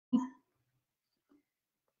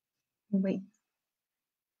Wait,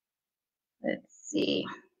 let's see.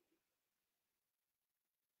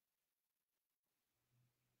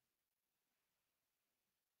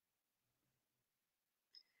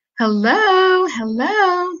 Hello,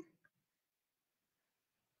 hello.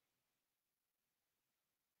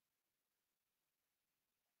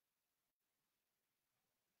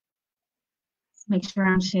 Let's make sure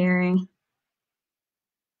I'm sharing.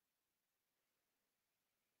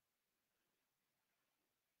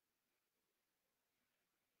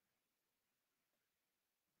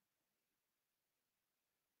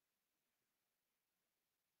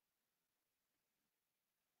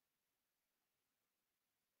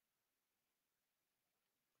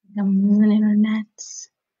 The internet.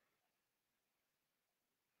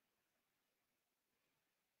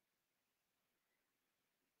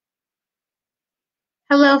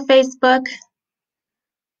 Hello, Facebook.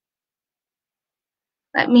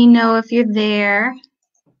 Let me know if you're there.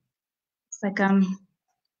 Looks like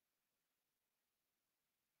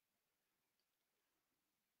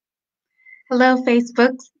hello,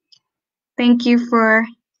 Facebook. Thank you for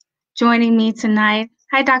joining me tonight.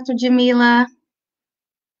 Hi, Dr. Jamila.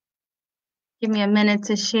 Give me a minute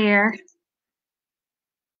to share.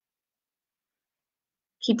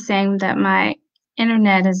 Keep saying that my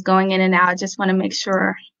internet is going in and out. I just want to make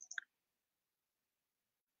sure.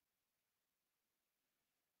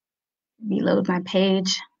 Reload my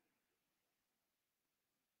page.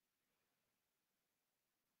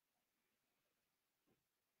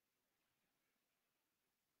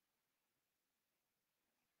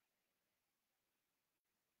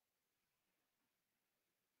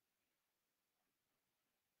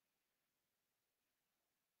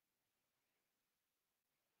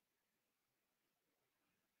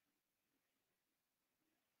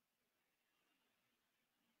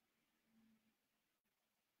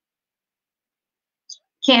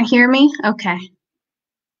 Can't hear me? Okay.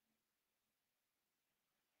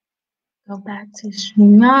 Go back to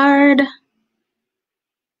StreamYard.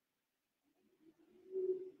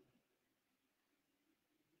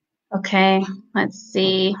 Okay, let's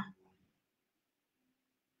see.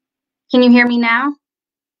 Can you hear me now?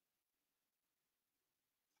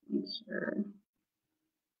 Sure.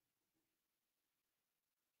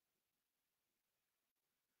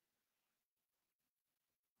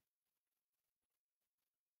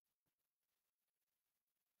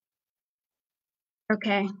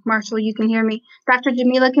 Okay, Marshall, you can hear me. Dr.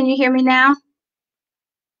 Jamila, can you hear me now?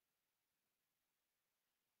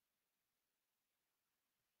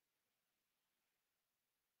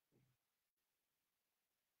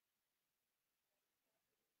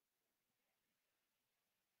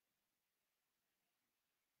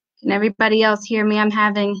 Can everybody else hear me?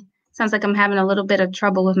 Sounds like I'm having a little bit of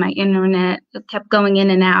trouble with my internet. It kept going in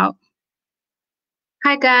and out.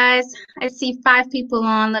 Hi, guys. I see 5 people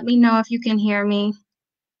on. Let me know if you can hear me.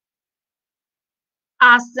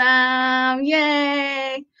 Awesome.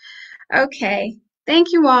 Yay. Okay.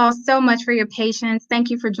 Thank you all so much for your patience. Thank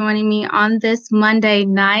you for joining me on this Monday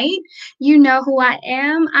night. You know who I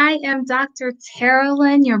am. I am Dr.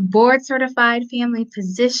 Terralon, your board certified family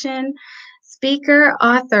physician, speaker,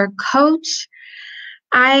 author, coach.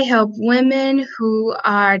 I help women who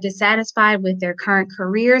are dissatisfied with their current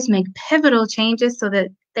careers make pivotal changes so that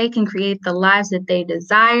they can create the lives that they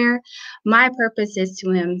desire. My purpose is to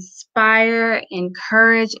inspire,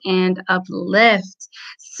 encourage, and uplift.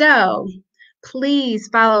 So please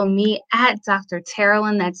follow me at Dr.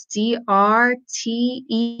 Terralon. That's DrTerralon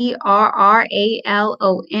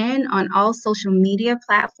on all social media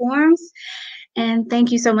platforms. And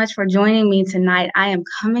thank you so much for joining me tonight. I am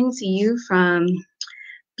coming to you from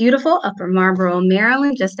beautiful Upper Marlboro,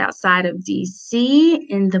 Maryland, just outside of DC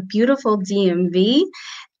in the beautiful DMV.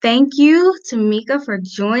 Thank you, Tamika, for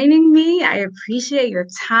joining me. I appreciate your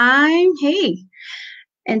time. Hey,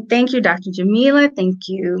 and thank you, Dr. Jamila. Thank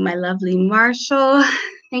you, my lovely Marshall.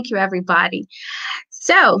 Thank you, everybody.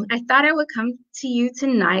 So I thought I would come to you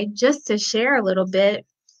tonight just to share a little bit.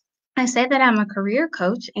 I say that I'm a career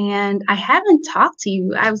coach, and I haven't talked to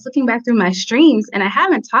you. I was looking back through my streams, and I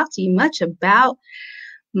haven't talked to you much about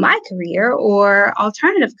my career or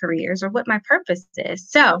alternative careers or what my purpose is.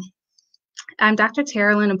 So I'm Dr.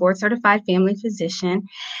 Terralon, a board certified family physician,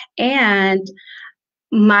 and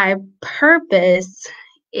my purpose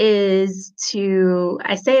is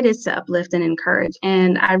I say it is to uplift and encourage,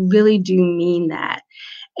 and I really do mean that.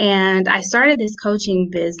 And I started this coaching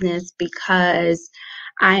business because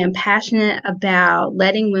I am passionate about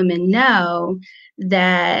letting women know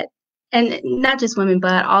that, and not just women,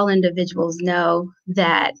 but all individuals know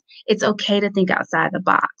that it's okay to think outside the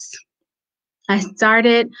box. I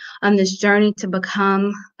started on this journey to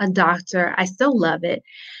become a doctor. I still love it,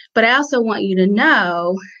 but I also want you to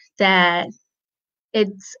know that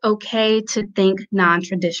it's okay to think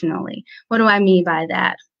non-traditionally. What do I mean by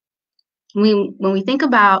that? When we think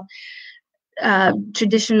about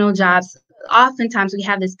traditional jobs, oftentimes we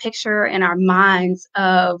have this picture in our minds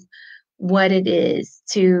of what it is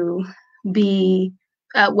to be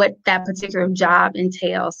what that particular job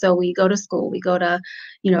entails. So we go to school, we go to,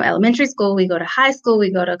 elementary school, we go to high school,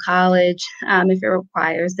 we go to college if it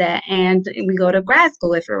requires that, and we go to grad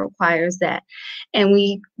school if it requires that, and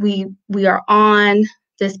we are on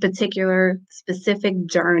this particular specific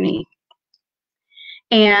journey.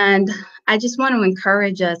 And I just want to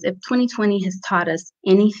encourage us, if 2020 has taught us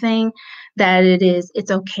anything, that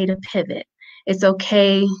it's okay to pivot. It's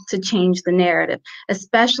okay to change the narrative,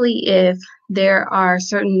 especially if there are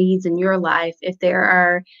certain needs in your life, if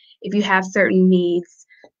you have certain needs,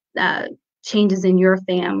 changes in your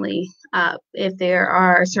family, if there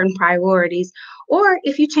are certain priorities, or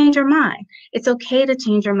if you change your mind. It's okay to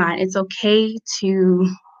change your mind. It's okay to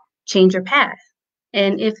change your path.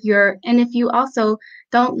 And if you also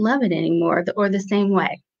don't love it anymore or the same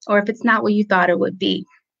way, or if it's not what you thought it would be.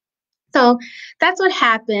 So that's what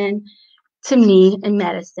happened to me in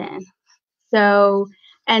medicine. So,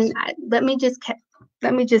 and let me just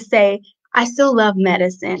say, I still love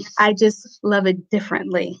medicine. I just love it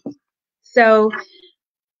differently. So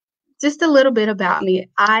just a little bit about me.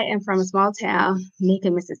 I am from a small town,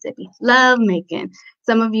 Macon, Mississippi. Love Macon.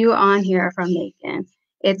 Some of you on here are from Macon.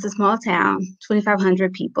 It's a small town,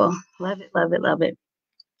 2,500 people. Love it, love it, love it.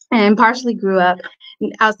 And partially grew up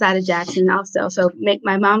outside of Jackson also. So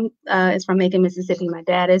my mom is from Macon, Mississippi. My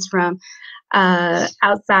dad is from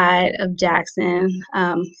outside of Jackson,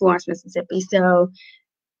 Florence, Mississippi. So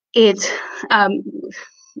it,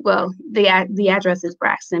 the address is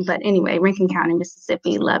Braxton, but anyway, Rankin County,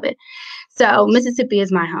 Mississippi, love it. So Mississippi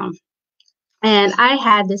is my home. And I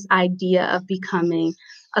had this idea of becoming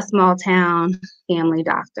a small town family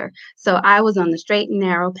doctor. So I was on the straight and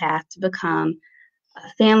narrow path to become a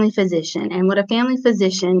family physician. And what a family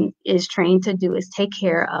physician is trained to do is take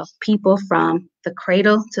care of people from the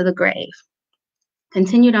cradle to the grave.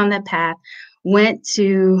 Continued on that path, went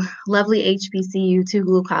to lovely HBCU,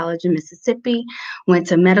 Tougaloo College in Mississippi, went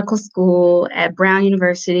to medical school at Brown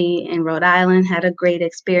University in Rhode Island, had a great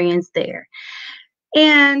experience there.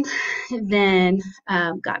 And then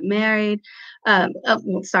got married.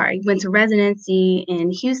 Went to residency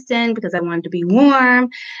in Houston because I wanted to be warm,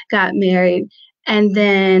 got married. And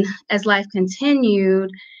then as life continued,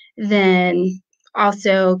 then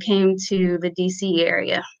also came to the DC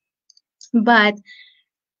area. But,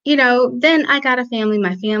 then I got a family,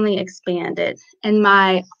 my family expanded, and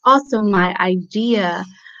my idea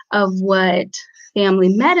of what family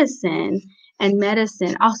medicine and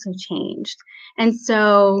medicine also changed. And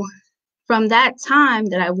so from that time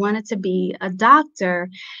that I wanted to be a doctor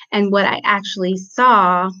and what I actually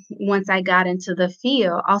saw once I got into the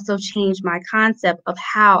field also changed my concept of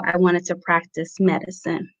how I wanted to practice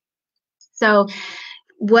medicine. So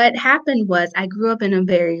what happened was I grew up in a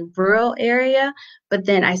very rural area, but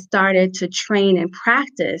then I started to train and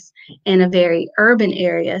practice in a very urban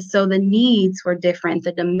area. So the needs were different,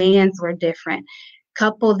 the demands were different.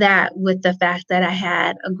 Couple that with the fact that I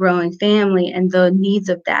had a growing family and the needs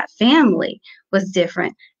of that family was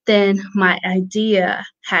different, then my idea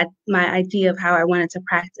of how I wanted to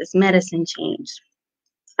practice medicine changed.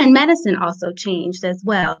 And medicine also changed as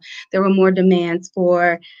well. There were more demands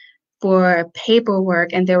for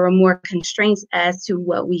paperwork, and there were more constraints as to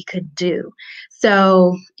what we could do.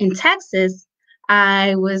 So in Texas,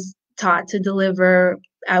 I was taught to deliver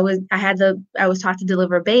taught to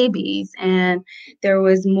deliver babies, and there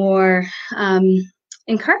was more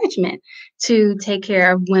encouragement to take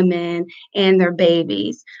care of women and their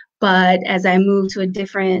babies. But as I moved to a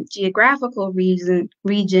different geographical region,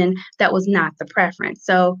 that was not the preference.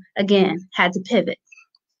 So again, had to pivot.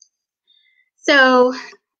 So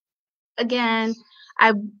again,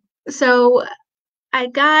 I was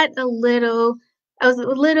a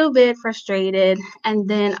little bit frustrated, and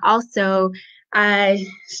then also I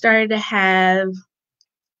started to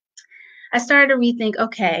rethink,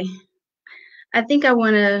 okay, I think I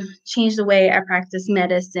want to change the way I practice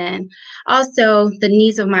medicine. Also, the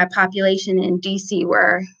needs of my population in DC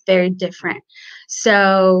were very different.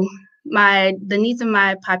 So the needs of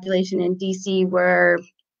my population in DC were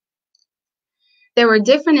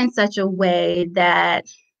different in such a way that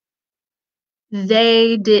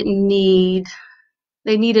they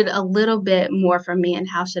needed a little bit more from me. And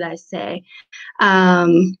how should I say,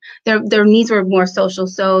 their needs were more social.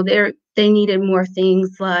 So they needed more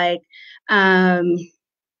things like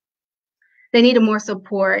they needed more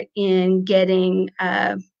support in getting,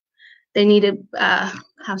 they needed,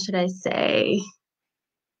 how should I say,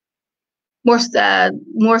 more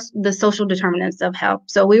the social determinants of health.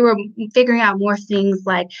 So we were figuring out more things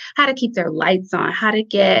like how to keep their lights on, how to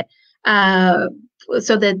get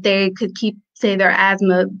so that they could keep, say, their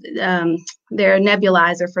asthma, their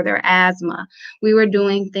nebulizer for their asthma. We were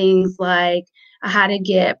doing things like how to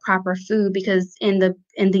get proper food, because in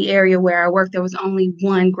the area where I worked, there was only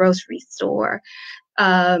one grocery store.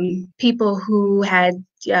 People who had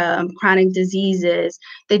chronic diseases,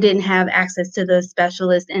 they didn't have access to the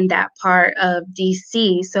specialist in that part of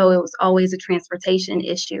DC, so it was always a transportation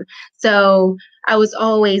issue. So I was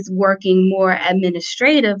always working more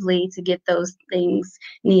administratively to get those things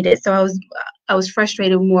needed. So I was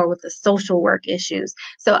frustrated more with the social work issues.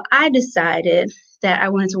 So I decided that I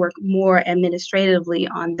wanted to work more administratively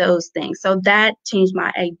on those things. So that changed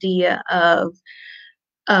my idea of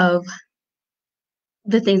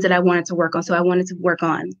the things that I wanted to work on. So I wanted to work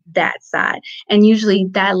on that side. And usually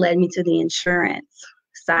that led me to the insurance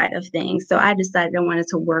side of things. So I decided I wanted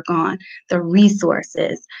to work on the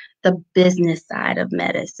resources, the business side of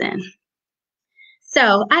medicine.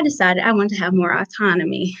 So I decided I wanted to have more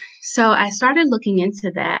autonomy. So I started looking into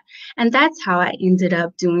that. And that's how I ended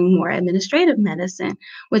up doing more administrative medicine,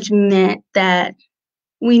 which meant that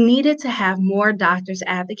we needed to have more doctors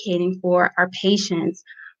advocating for our patients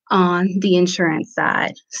on the insurance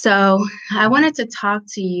side. So I wanted to talk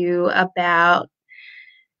to you about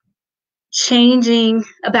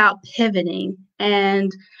pivoting.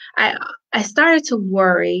 And I started to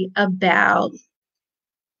worry about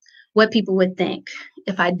what people would think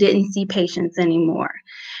if I didn't see patients anymore.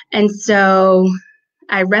 And so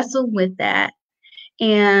I wrestled with that.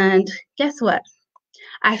 And guess what?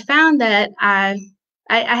 I found that I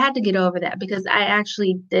had to get over that, because I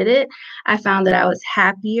actually did it. I found that I was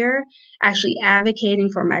happier actually advocating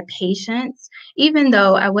for my patients. Even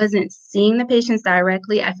though I wasn't seeing the patients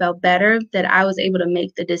directly, I felt better that I was able to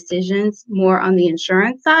make the decisions more on the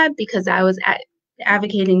insurance side, because I was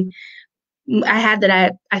advocating. I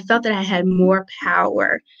felt that I had more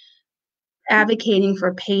power advocating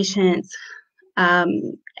for patients,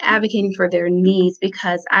 advocating for their needs,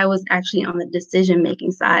 because I was actually on the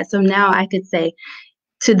decision-making side. So now I could say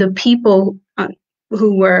to the people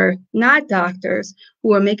who were not doctors, who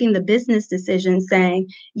were making the business decisions, saying,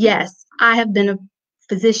 yes, I have been a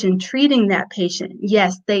physician treating that patient.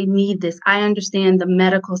 Yes, they need this. I understand the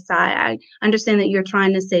medical side. I understand that you're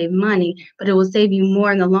trying to save money, but it will save you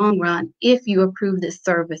more in the long run if you approve this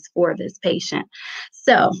service for this patient.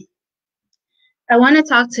 So I want to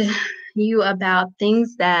talk to you about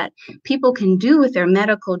things that people can do with their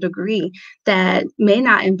medical degree that may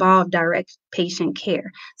not involve direct patient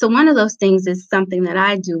care. So one of those things is something that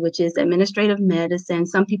I do, which is administrative medicine.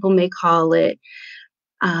 Some people may call it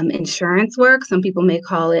insurance work. Some people may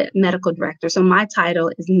call it medical director. So my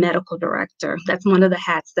title is medical director. That's one of the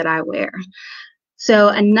hats that I wear. So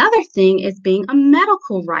another thing is being a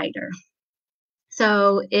medical writer.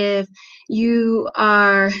 So if you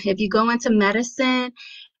go into medicine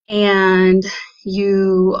and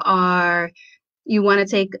you want to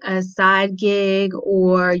take a side gig,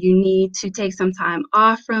 or you need to take some time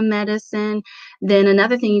off from medicine, then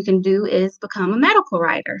another thing you can do is become a medical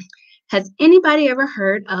writer. Has anybody ever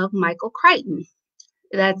heard of Michael Crichton?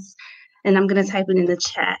 And I'm going to type it in the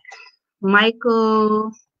chat.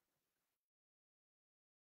 Michael.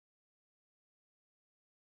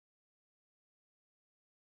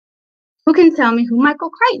 Who can tell me who Michael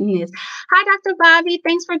Crichton is? Hi, Dr. Bobby.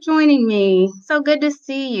 Thanks for joining me. So good to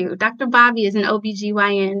see you. Dr. Bobby is an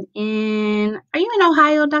OBGYN are you in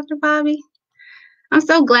Ohio, Dr. Bobby? I'm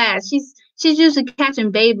so glad. She's usually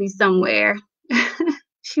catching babies somewhere.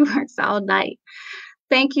 She works all night.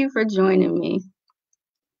 Thank you for joining me.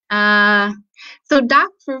 So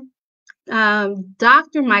Dr.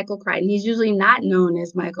 Michael Crichton, he's usually not known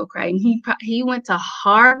as Michael Crichton. He went to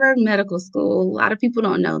Harvard Medical School. A lot of people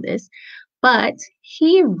don't know this, but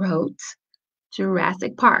he wrote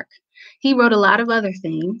Jurassic Park. He wrote a lot of other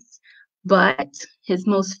things, but his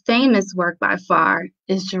most famous work by far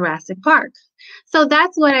is Jurassic Park. So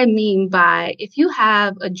that's what I mean by, if you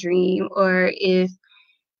have a dream, or if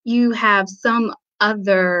you have some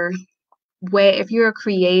other way, if you're a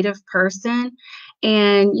creative person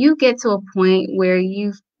and you get to a point where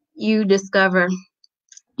you discover,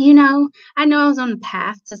 I know I was on the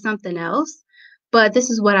path to something else, but this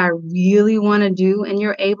is what I really want to do, and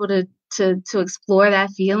you're able to explore that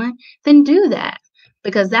feeling, then do that.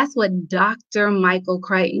 Because that's what Dr. Michael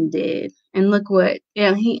Crichton did. And look what,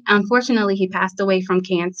 he unfortunately he passed away from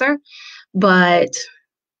cancer, but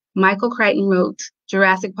Michael Crichton wrote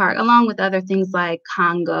Jurassic Park, along with other things like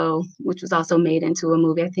Congo, which was also made into a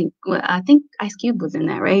movie. I think Ice Cube was in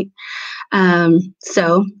that, right?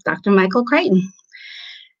 So Dr. Michael Crichton.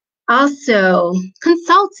 Also,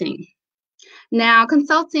 consulting. Now,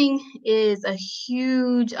 consulting is a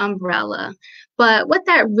huge umbrella, but what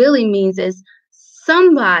that really means is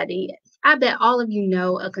somebody, I bet all of you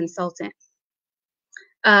know a consultant.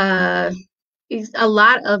 A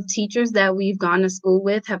lot of teachers that we've gone to school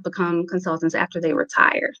with have become consultants after they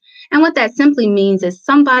retired. And what that simply means is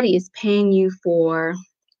somebody is paying you for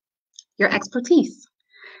your expertise.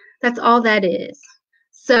 That's all that is.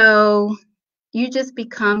 So you just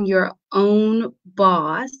become your own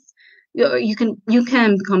boss. You can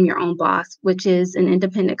become your own boss, which is an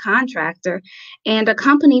independent contractor, and a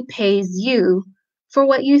company pays you for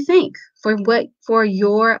what you think, for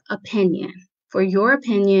your opinion,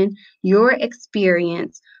 your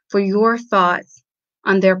experience, for your thoughts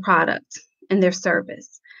on their product and their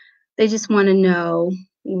service. They just want to know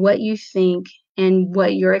what you think and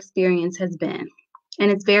what your experience has been.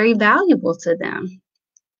 And it's very valuable to them.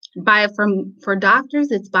 For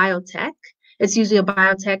doctors, it's biotech. It's usually a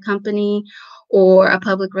biotech company or a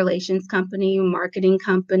public relations company, marketing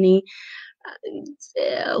company.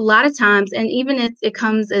 A lot of times, and even if it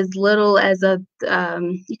comes as little as a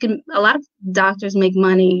lot of doctors make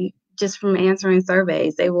money just from answering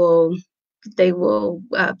surveys. They will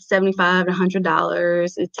 $75 to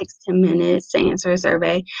 $100. It takes 10 minutes to answer a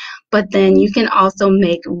survey, but then you can also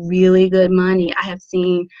make really good money. I have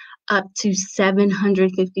seen up to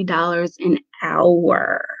 $750 an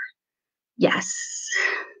hour. Yes,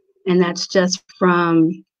 and that's just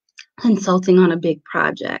from consulting on a big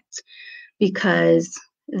project, because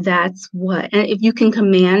that's what, and if you can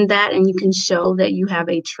command that and you can show that you have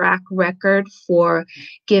a track record for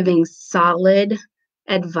giving solid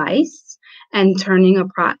advice and turning a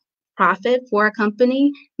profit for a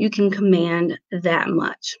company, you can command that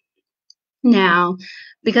much. Now,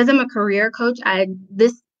 because I'm a career coach, a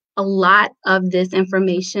lot of this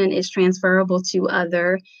information is transferable to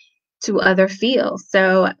other fields.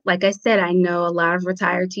 So, like I said, I know a lot of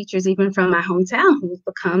retired teachers, even from my hometown, who've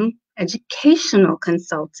become educational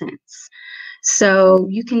consultants. So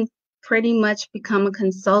you can pretty much become a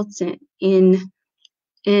consultant in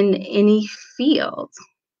any field,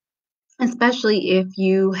 especially if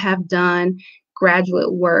you have done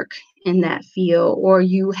graduate work in that field, or if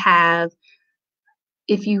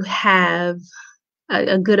you have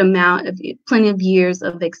a good amount of plenty of years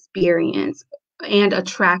of experience and a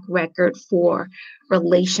track record for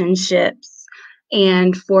relationships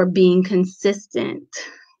and for being consistent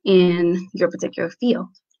in your particular field.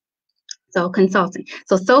 So consulting.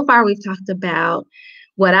 So far we've talked about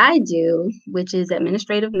what I do, which is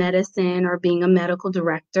administrative medicine or being a medical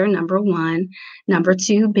director, number one. Number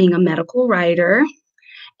two, being a medical writer.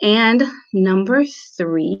 And number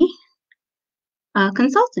three,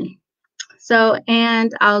 consulting. So,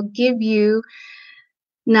 and I'll give you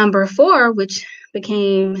number four, which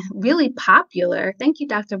became really popular. Thank you,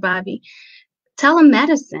 Dr. Bobby.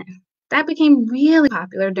 Telemedicine. That became really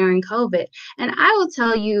popular during COVID. And I will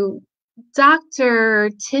tell you, Dr.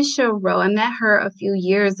 Tisha Rowe, I met her a few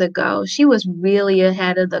years ago. She was really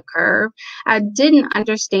ahead of the curve. I didn't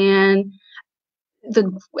understand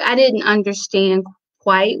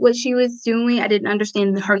quite what she was doing. I didn't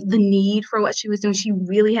understand the need for what she was doing. She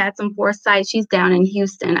really had some foresight. She's down in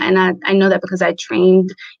Houston, and I know that because I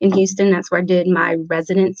trained in Houston. That's where I did my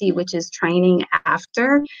residency, which is training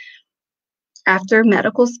after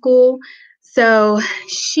medical school. So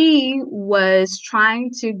she was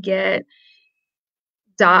trying to get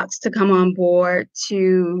docs to come on board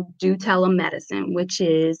to do telemedicine, which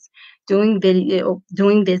is doing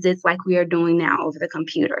visits like we are doing now over the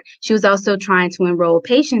computer. She was also trying to enroll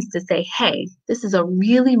patients to say, hey, this is a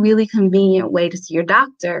really, really convenient way to see your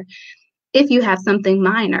doctor if you have something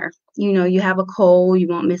minor. You have a cold, you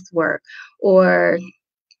won't miss work, or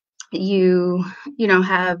you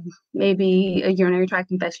have maybe a urinary tract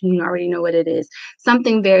infection, you already know what it is,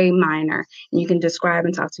 something very minor, and you can describe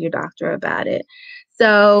and talk to your doctor about it.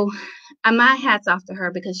 So my hat's off to her,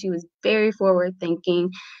 because she was very forward thinking.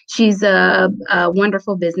 She's a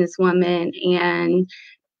wonderful businesswoman, and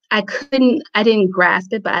I didn't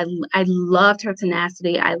grasp it, but I loved her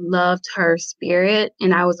tenacity. I loved her spirit,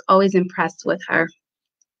 and I was always impressed with her.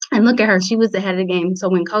 And look at her, she was ahead of the game. So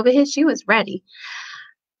when COVID hit, she was ready.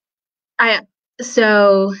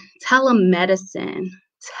 So telemedicine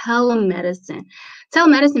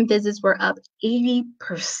visits were up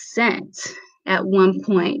 80% at one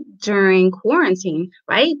point during quarantine,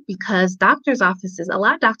 right? Because doctor's offices, a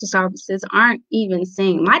lot of doctor's offices aren't even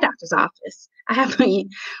seeing my doctor's office.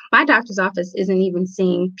 My doctor's office isn't even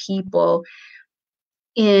seeing people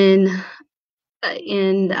in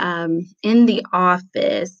the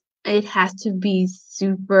office. It has to be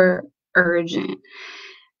super urgent.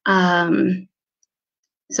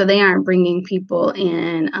 So they aren't bringing people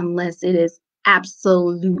in unless it is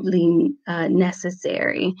absolutely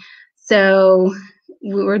necessary. So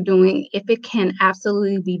we're doing, if it can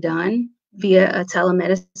absolutely be done via a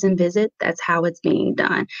telemedicine visit, that's how it's being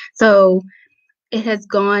done. So it has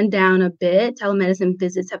gone down a bit. Telemedicine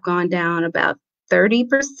visits have gone down about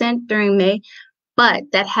 30% during May, but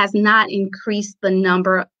that has not increased the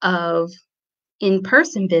number of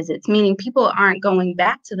in-person visits, meaning people aren't going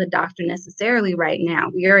back to the doctor necessarily right now.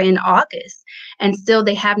 We are in August, and still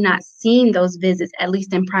they have not seen those visits, at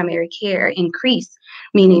least in primary care, increase,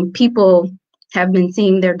 meaning people have been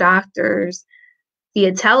seeing their doctors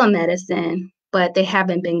via telemedicine, but they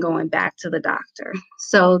haven't been going back to the doctor.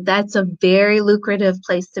 So that's a very lucrative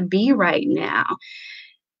place to be right now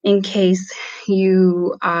in case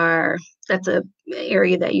that's an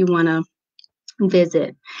area that you want to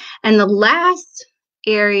visit. And the last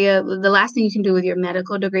thing you can do with your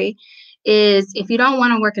medical degree is, if you don't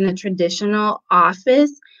want to work in a traditional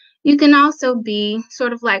office, you can also be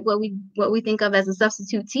sort of like what we think of as a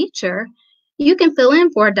substitute teacher. You can fill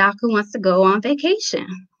in for a doc who wants to go on vacation,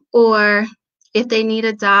 or if they need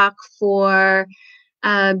a doc for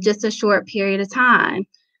just a short period of time.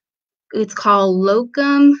 It's called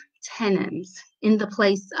locum tenens, in the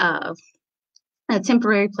place of. A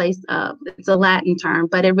temporary place of. It's a Latin term,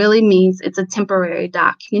 but it really means it's a temporary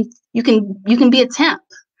doc. You can be a temp.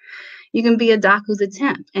 You can be a doc who's a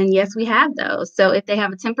temp. And yes, we have those. So if they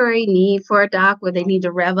have a temporary need for a doc where they need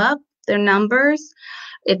to rev up their numbers,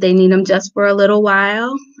 if they need them just for a little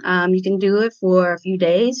while, you can do it for a few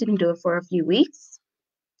days. You can do it for a few weeks.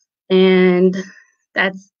 And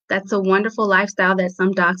that's a wonderful lifestyle that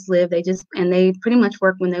some docs live. They pretty much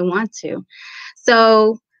work when they want to.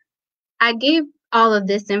 So I gave all of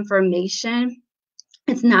this information.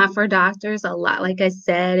 It's not for doctors. A lot, like I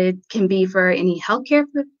said, it can be for any healthcare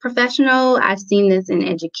professional. I've seen this in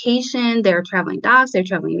education. There are traveling docs, there are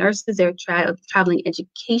traveling nurses, there are traveling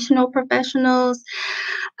educational professionals.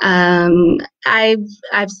 I've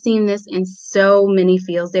seen this in so many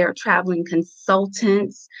fields. There are traveling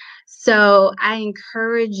consultants. So I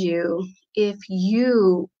encourage you, if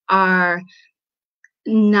you are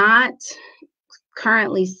not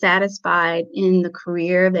currently satisfied in the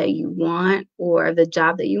career that you want or the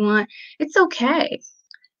job that you want, it's okay.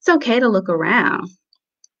 It's okay to look around.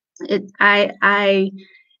 I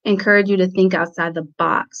encourage you to think outside the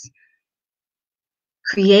box.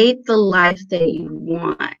 Create the life that you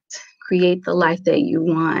want. Create the life that you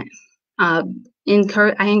want. I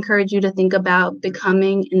encourage you to think about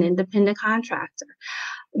becoming an independent contractor,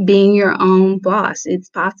 being your own boss. It's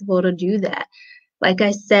possible to do that. Like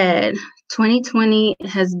I said, 2020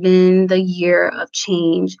 has been the year of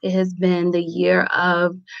change. It has been the year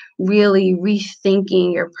of really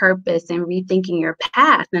rethinking your purpose and rethinking your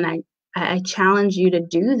path. And I challenge you to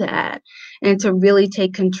do that and to really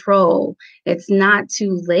take control. It's not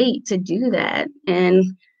too late to do that, and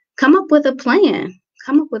come up with a plan.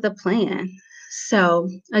 Come up with a plan. So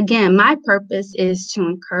again, my purpose is to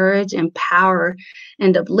encourage, empower,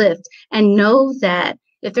 and uplift, and know that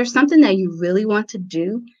if there's something that you really want to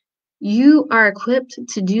do, you are equipped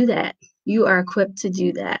to do that. You are equipped to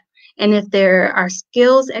do that. And if there are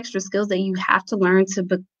skills, extra skills that you have to learn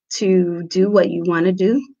to do what you want to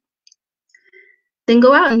do, then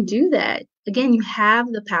go out and do that. Again, you have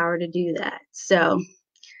the power to do that. So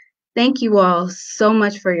thank you all so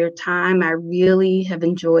much for your time. I really have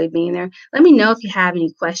enjoyed being there. Let me know if you have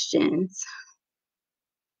any questions.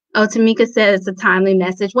 Oh, Tamika said it's a timely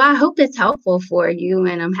message. Well, I hope it's helpful for you,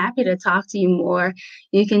 and I'm happy to talk to you more.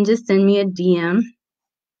 You can just send me a DM.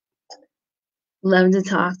 Love to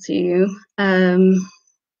talk to you.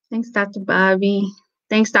 Thanks, Dr. Bobby.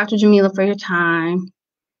 Thanks, Dr. Jamila, for your time.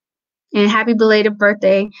 And happy belated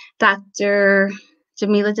birthday. Dr.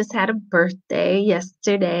 Jamila just had a birthday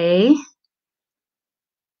yesterday.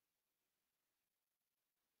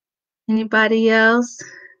 Anybody else?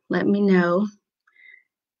 Let me know.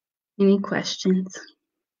 Any questions?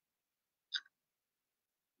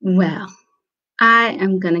 Well, I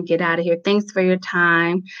am going to get out of here. Thanks for your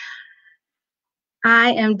time.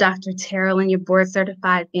 I am Dr. Terralon, your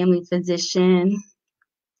board-certified family physician,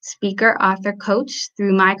 speaker, author, coach.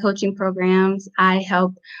 Through my coaching programs, I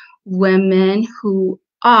help women who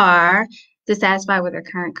are dissatisfied with their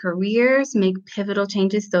current careers, make pivotal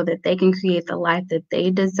changes so that they can create the life that they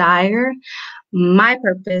desire. My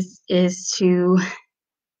purpose is to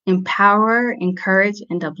empower, encourage,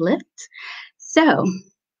 and uplift. So,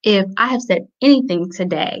 if I have said anything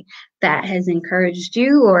today that has encouraged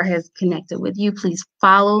you or has connected with you, please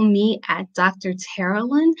follow me at Dr.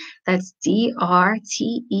 Terralon. That's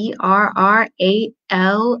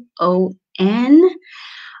DrTerralon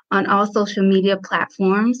on all social media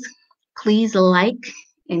platforms. Please like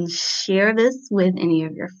and share this with any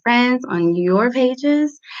of your friends on your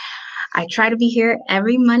pages. I try to be here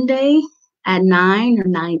every Monday at 9 or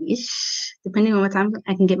 9-ish, depending on what time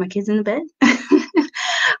I can get my kids in the bed,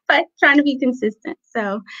 but trying to be consistent.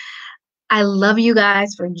 So I love you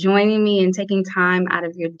guys for joining me and taking time out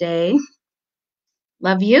of your day.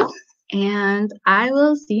 Love you, and I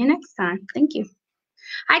will see you next time. Thank you.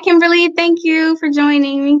 Hi, Kimberly. Thank you for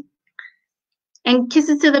joining me. And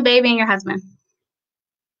kisses to the baby and your husband.